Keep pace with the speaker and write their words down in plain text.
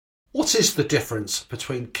What is the difference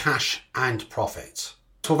between cash and profit?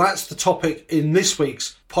 Well, that's the topic in this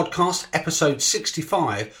week's podcast, episode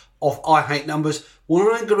 65 of I Hate Numbers,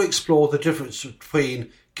 where I'm going to explore the difference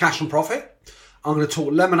between cash and profit. I'm going to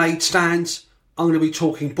talk lemonade stands, I'm going to be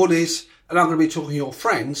talking bullies, and I'm going to be talking your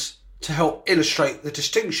friends to help illustrate the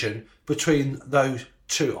distinction between those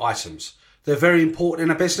two items. They're very important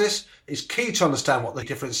in a business. It's key to understand what the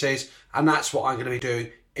difference is, and that's what I'm going to be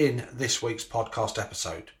doing in this week's podcast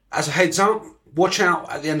episode. As a heads up, watch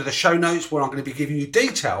out at the end of the show notes where I'm going to be giving you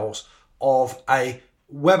details of a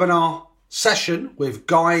webinar session with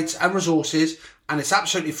guides and resources, and it's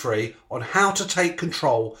absolutely free, on how to take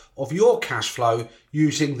control of your cash flow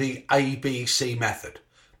using the ABC method.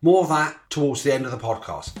 More of that towards the end of the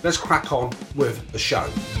podcast. Let's crack on with the show.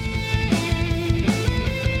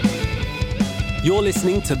 You're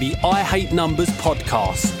listening to the I Hate Numbers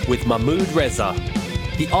podcast with Mahmood Reza.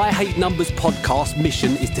 The I Hate Numbers podcast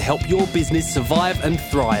mission is to help your business survive and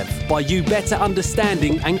thrive by you better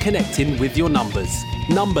understanding and connecting with your numbers.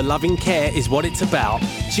 Number-loving care is what it's about.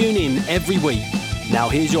 Tune in every week. Now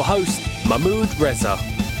here's your host, Mahmood Reza.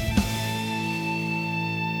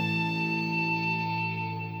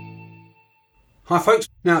 Hi folks.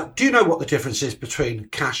 Now, do you know what the difference is between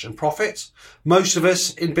cash and profits? Most of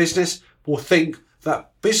us in business will think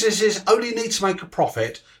that businesses only need to make a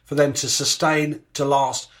profit for them to sustain, to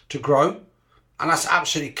last, to grow. And that's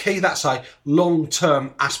absolutely key. That's a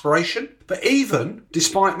long-term aspiration. But even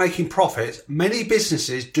despite making profit, many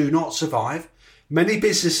businesses do not survive. Many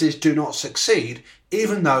businesses do not succeed,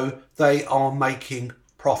 even though they are making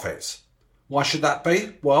profits. Why should that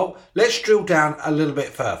be? Well, let's drill down a little bit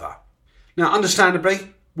further. Now,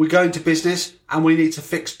 understandably, we go into business and we need to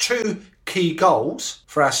fix two key goals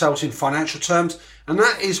for ourselves in financial terms. And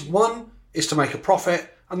that is, one is to make a profit,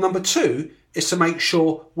 and number two is to make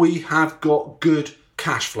sure we have got good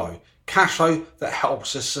cash flow that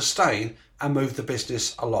helps us sustain and move the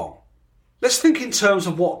business along. Let's think in terms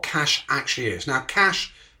of what cash actually is. Now,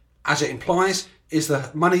 cash, as it implies, is the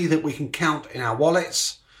money that we can count in our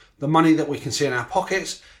wallets, the money that we can see in our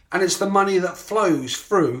pockets, and it's the money that flows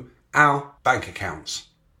through our bank accounts.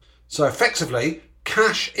 So effectively,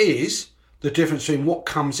 cash is the difference between what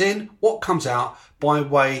comes in, what comes out by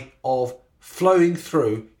way of flowing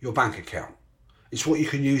through your bank account. It's what you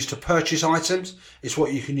can use to purchase items. It's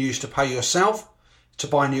what you can use to pay yourself, to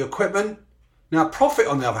buy new equipment. Now, profit,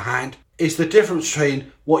 on the other hand, is the difference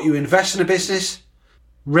between what you invest in a business,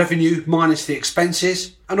 revenue minus the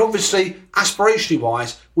expenses, and obviously, aspirationally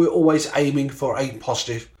wise, we're always aiming for a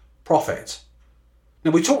positive profit.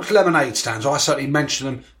 Now, we talked lemonade stands. I certainly mentioned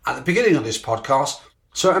them at the beginning of this podcast.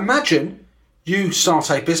 So imagine you start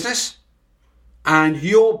a business and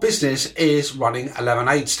your business is running a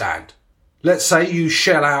lemonade stand. Let's say you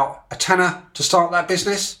shell out a tenner to start that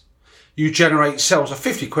business. You generate sales of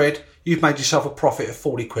 50 quid. You've made yourself a profit of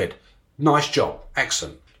 40 quid. Nice job.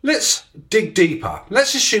 Excellent. Let's dig deeper.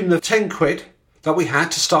 Let's assume the 10 quid that we had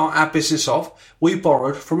to start our business off, we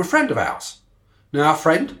borrowed from a friend of ours. Now, our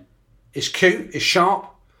friend is cute, is sharp,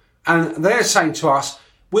 and they're saying to us,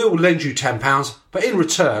 we will lend you £10, but in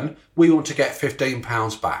return, we want to get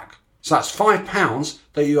 £15 back. So that's £5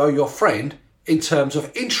 that you owe your friend in terms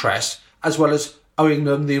of interest, as well as owing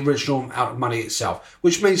them the original amount of money itself,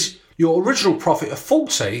 which means your original profit of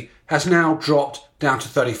 40 has now dropped down to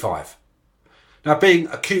 35. Now, being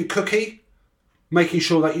a cute cookie, making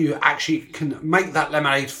sure that you actually can make that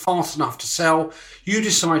lemonade fast enough to sell, you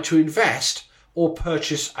decide to invest or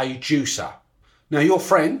purchase a juicer. Now, your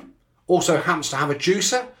friend also happens to have a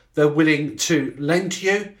juicer they're willing to lend to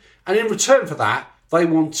you, and in return for that, they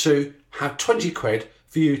want to have 20 quid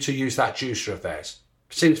for you to use that juicer of theirs.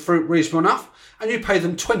 Seems reasonable enough, and you pay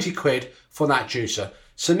them 20 quid for that juicer.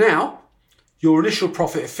 So now, your initial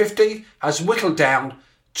profit of 50 has whittled down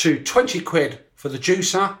to 20 quid for the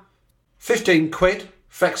juicer, 15 quid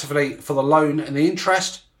effectively for the loan and the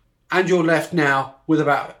interest, and you're left now with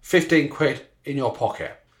about 15 quid in your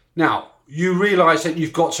pocket. Now, you realise that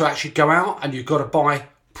you've got to actually go out and you've got to buy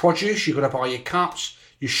produce, you've got to buy your cups,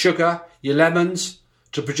 your sugar, your lemons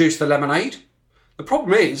to produce the lemonade. The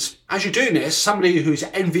problem is, as you're doing this, somebody who's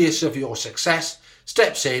envious of your success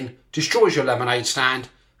steps in, destroys your lemonade stand,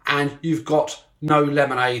 and you've got no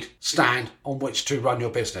lemonade stand on which to run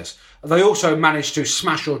your business. They also manage to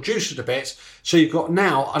smash your juicer to bits, so you've got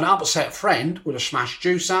now an upset friend with a smashed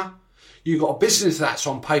juicer. You've got a business that's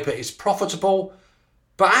on paper is profitable,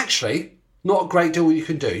 but actually not a great deal you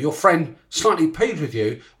can do. Your friend, slightly peeved with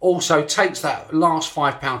you, also takes that last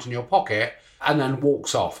 £5 in your pocket and then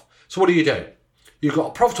walks off. So what do? You've got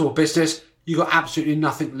a profitable business, you've got absolutely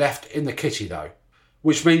nothing left in the kitty though.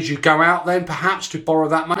 which means you go out then perhaps to borrow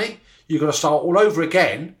that money. You've got to start all over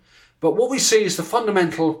again. But what we see is the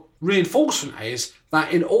fundamental reinforcement is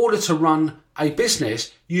that in order to run a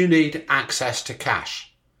business, you need access to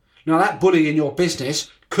cash. Now, that bully in your business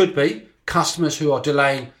could be customers who are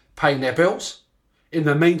delaying paying their bills. In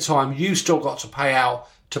the meantime, you've still got to pay out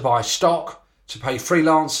to buy stock, to pay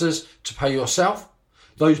freelancers, to pay yourself.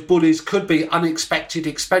 Those bullies could be unexpected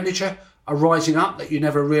expenditure arising up that you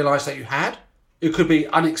never realised that you had. It could be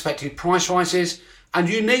unexpected price rises, and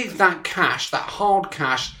you need that cash, that hard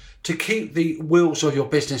cash, to keep the wheels of your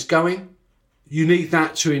business going. You need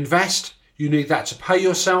that to invest. You need that to pay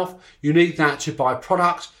yourself. You need that to buy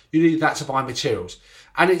product. You need that to buy materials.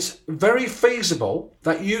 And it's very feasible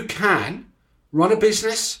that you can run a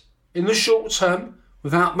business in the short term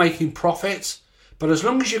without making profits. But as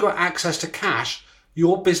long as you've got access to cash,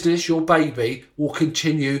 your business, your baby, will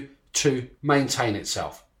continue to maintain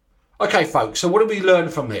itself. Okay, folks, so what did we learn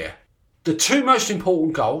from here? The two most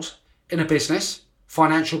important goals in a business,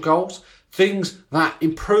 financial goals, things that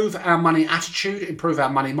improve our money attitude, improve our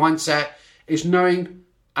money mindset, is knowing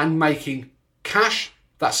and making cash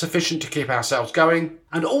that's sufficient to keep ourselves going,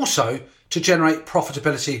 and also to generate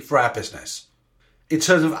profitability for our business. In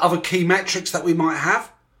terms of other key metrics that we might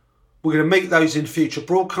have, we're going to meet those in future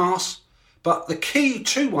broadcasts, but the key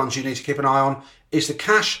two ones you need to keep an eye on is the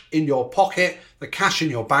cash in your pocket, the cash in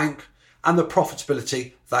your bank, and the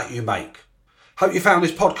profitability that you make. Hope you found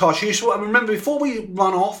this podcast useful. And remember, before we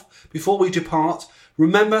run off, before we depart,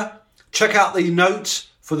 remember, check out the notes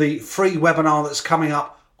for the free webinar that's coming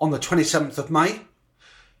up on the 27th of May.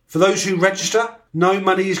 For those who register, no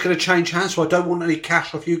money is going to change hands, so I don't want any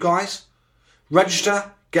cash off you guys.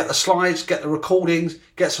 Register, get the slides, get the recordings,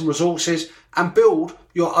 get some resources, and build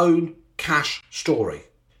your own cash story.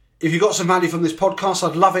 If you got some value from this podcast,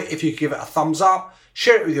 I'd love it if you could give it a thumbs up,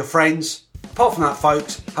 share it with your friends. Apart from that,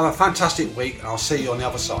 folks, have a fantastic week, and I'll see you on the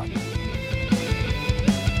other side.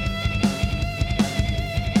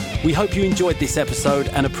 We hope you enjoyed this episode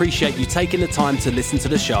and appreciate you taking the time to listen to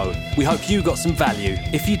the show. We hope you got some value.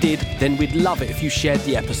 If you did, then we'd love it if you shared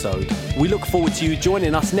the episode. We look forward to you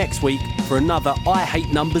joining us next week for another I Hate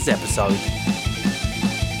Numbers episode.